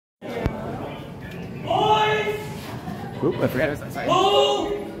Oop, I forgot.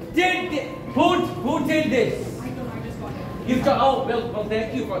 Who did this? You've got. Oh, well,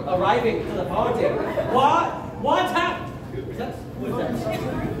 thank you for arriving to the party. What happened? Who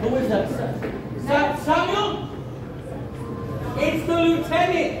is that, sir? Samuel? It's the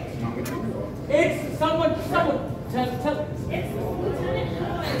lieutenant. It's someone. Tell. It's Lieutenant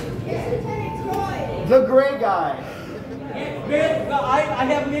Croy. It's Lieutenant Croy. The gray guy. I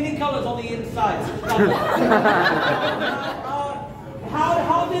have many colors on the inside.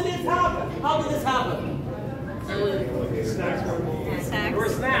 How did this happen? How did this happen? Snacks. There were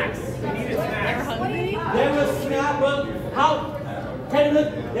snacks. We needed snacks. They were hungry? There were snacks. Well,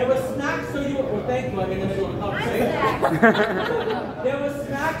 there were snacks, so you were. Well, thank you. I'm in the middle of a conversation. There were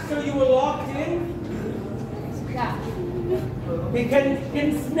snacks, so you were locked in. Yeah. Can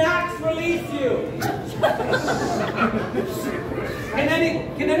snacks release you?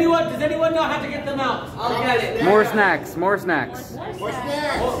 Does anyone know how to get them out? I'll get it. More snacks, more snacks. More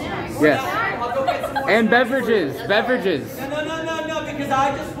snacks. Yes. I'll go get some more And snacks. beverages, beverages. No, because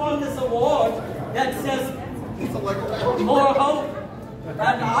I just won this award that says more hope. And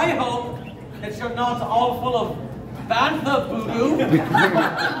I hope that you're not all full of bantha voodoo.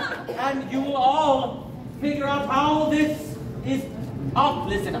 And you will all figure out how this is. Oh,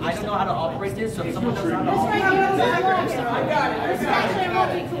 listen, I don't know how to operate this, so if someone knows how to operate this, I got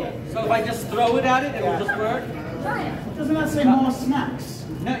it. So if I just throw it at it, it will just work? Doesn't that say more snacks?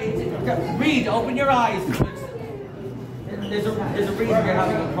 No, read, open your eyes. There's a reason you're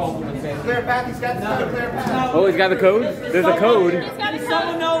having a problem with it. Clear path, he's got the clear path. Oh, he's got the code? There's a code. Is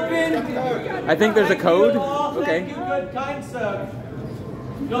someone open? I think there's a code. Thank you, Okay. good, kind sir.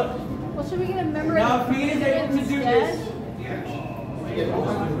 Good. Well, should we get a member Now, of if he is able to do this,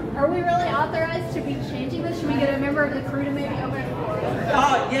 Are we really authorized to be changing this? Should we get a member of the crew to maybe open it for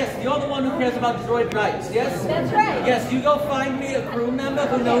us? yes, you're the one who cares about droid rights, yes? That's right. Yes, you go find me a crew member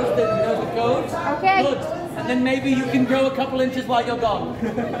who knows the codes. Okay. Good. And then maybe you can grow a couple inches while you're gone.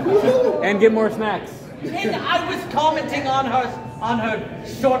 And get more snacks. And I was commenting on her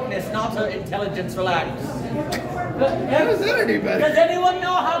shortness, not her intelligence. Relax. Does any better? Does anyone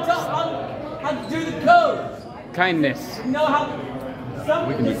know how to do the codes? Kindness. Know how?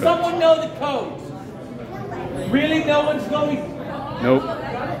 Does someone know the codes? Really, no one's going. Nope.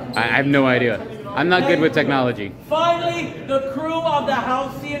 I have no idea. I'm not good with technology. Finally, the crew of the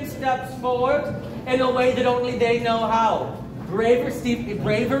Halcyon steps forward in a way that only they know how.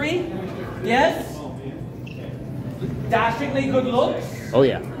 Bravery? Yes? Dashingly good looks? Oh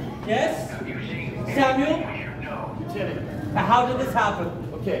yeah. Yes? Samuel? Lieutenant. How did this happen?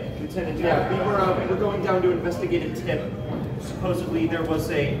 Okay, Lieutenant. Yeah, we were going down to investigate a tip. Supposedly there was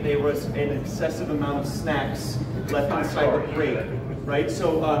an excessive amount of snacks left inside the brig, right?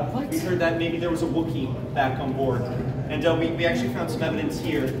 So we heard that maybe there was a Wookiee back on board, and we actually found some evidence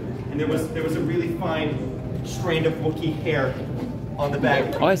here, and there was a really fine strand of Wookiee hair on the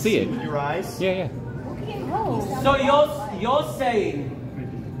bag. Oh, I see it. With your eyes. Yeah. So you're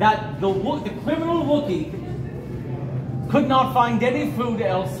saying that the criminal Wookiee could not find any food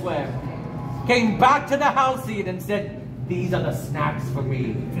elsewhere, came back to the Halcyon and said, "These are the snacks for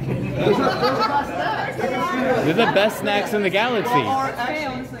me." They're the best snacks in the galaxy.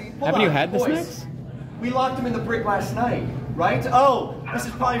 Haven't you had the boys. snacks? We locked him in the brig last night, right? Oh, this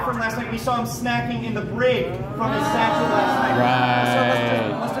is probably from last night. We saw him snacking in the brig from his satchel last night. So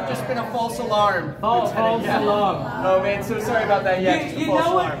it must have just been a false alarm. False alarm. Oh man, so sorry about that. Yeah, just a false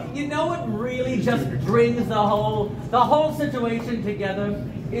alarm. You know what really just brings the whole situation together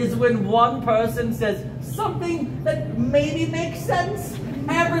is when one person says something that maybe makes sense.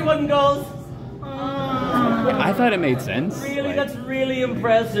 Everyone goes, I thought it made sense. really, Like- that's really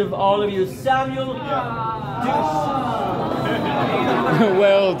impressive, all of you. Samuel,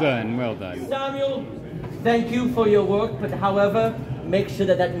 Well done, well done. Samuel, thank you for your work, but however, make sure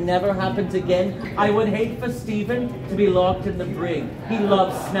that never happens again. I would hate for Stephen to be locked in the brig. He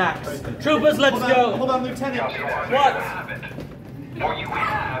loves snacks. Troopers, let's go. Hold on, Lieutenant. What? Or you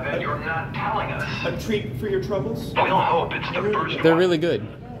have, and you're not telling us. A treat for your troubles? We'll hope it's the first They're really good.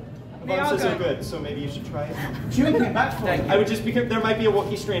 Vaughn says they're good, so maybe you should try it. Chewing came back for I would just, because there might be a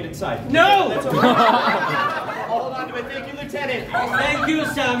Wookiee strand inside. No! That's okay. Hold on to it. Thank you, Lieutenant. Thank you,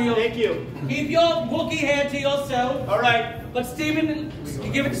 Samuel. Thank you. Keep your Wookiee hair to yourself. All right. But Stephen,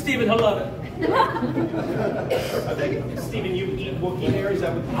 give it to Stephen, he'll love it. Stephen, you eat Wookiee hair? Is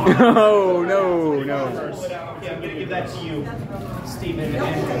that what? Oh, no. Okay, I'm going to give that to you, Stephen.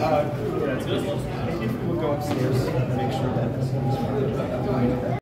 And we'll go upstairs and make sure that